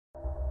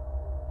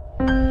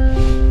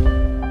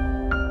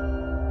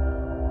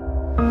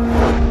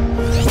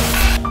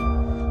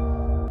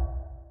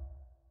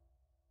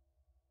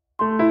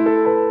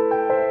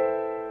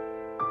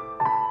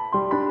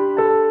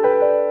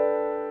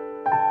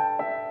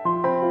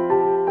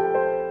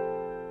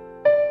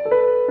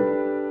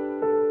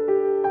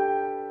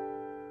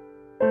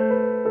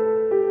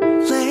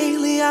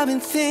been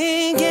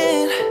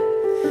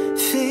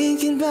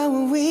thinking about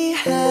what we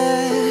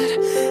had.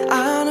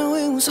 I know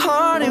it was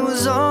hard, it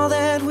was all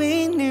that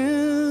we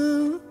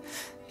knew.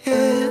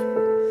 Yeah.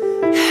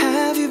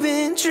 Have you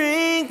been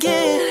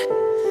drinking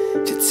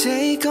to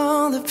take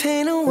all the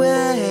pain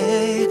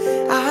away?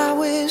 I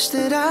wish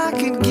that I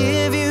could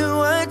give you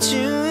what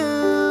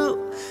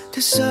you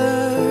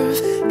deserve,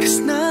 'cause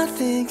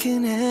nothing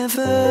can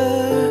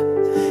ever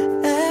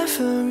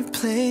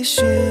replace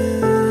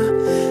you.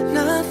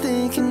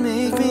 Nothing can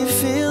make me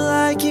feel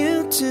like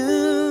you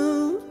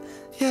do.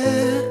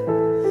 Yeah,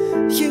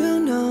 you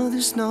know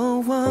there's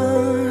no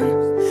one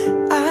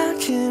I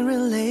can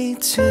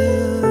relate to.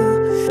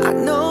 I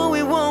know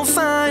we won't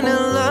find a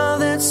love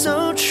that's so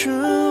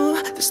true.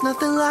 There's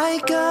nothing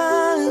like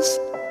us.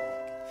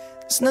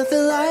 There's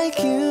nothing like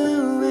you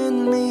and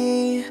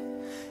me,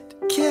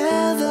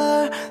 together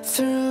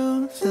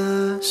through the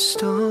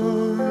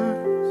storm.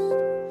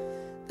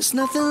 There's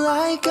nothing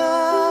like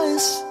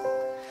us.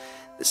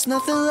 There's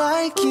nothing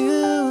like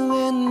you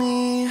and me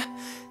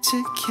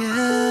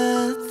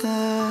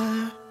together.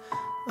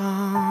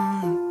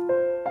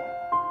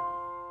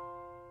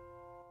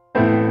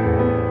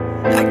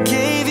 I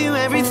gave you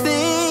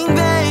everything,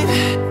 babe,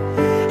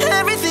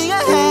 everything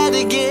I had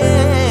to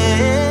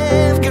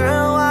give.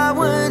 Girl, why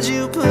would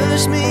you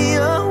push me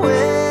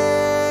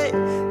away?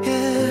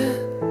 Yeah,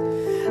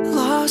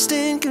 lost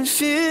in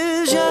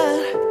confusion,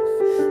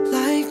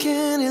 like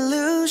an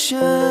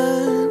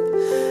illusion.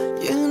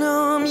 You know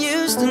I'm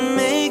used to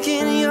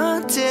making your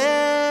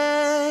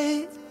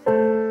day,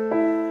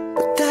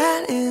 but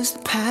that is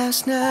the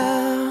past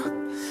now.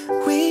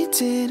 We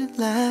didn't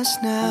last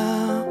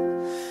now.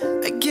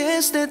 I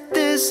guess that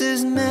this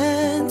is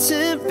meant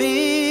to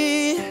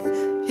be.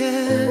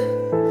 Yeah,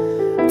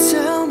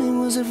 tell me,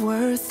 was it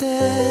worth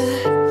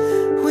it?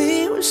 We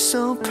were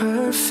so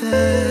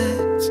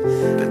perfect,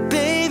 but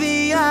baby,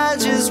 I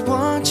just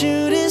want you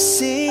to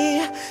see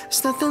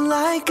there's nothing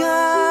like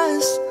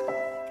us.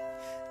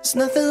 There's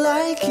nothing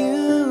like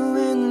you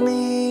and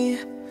me,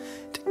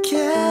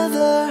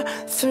 together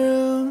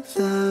through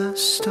the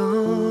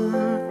storms.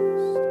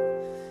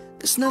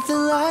 There's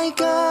nothing like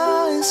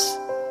us.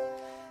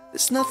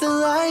 There's nothing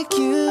like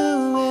you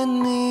and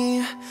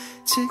me,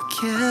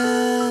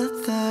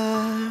 together.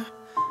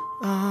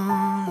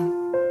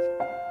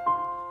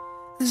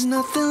 There's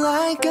nothing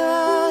like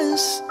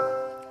us.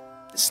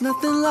 There's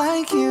nothing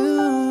like you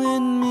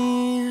and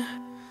me,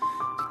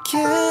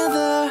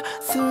 together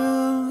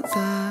through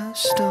the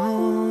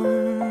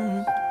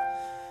storm.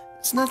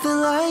 There's nothing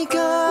like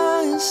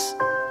us.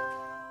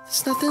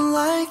 There's nothing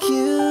like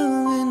you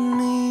and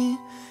me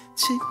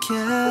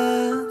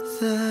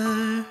together.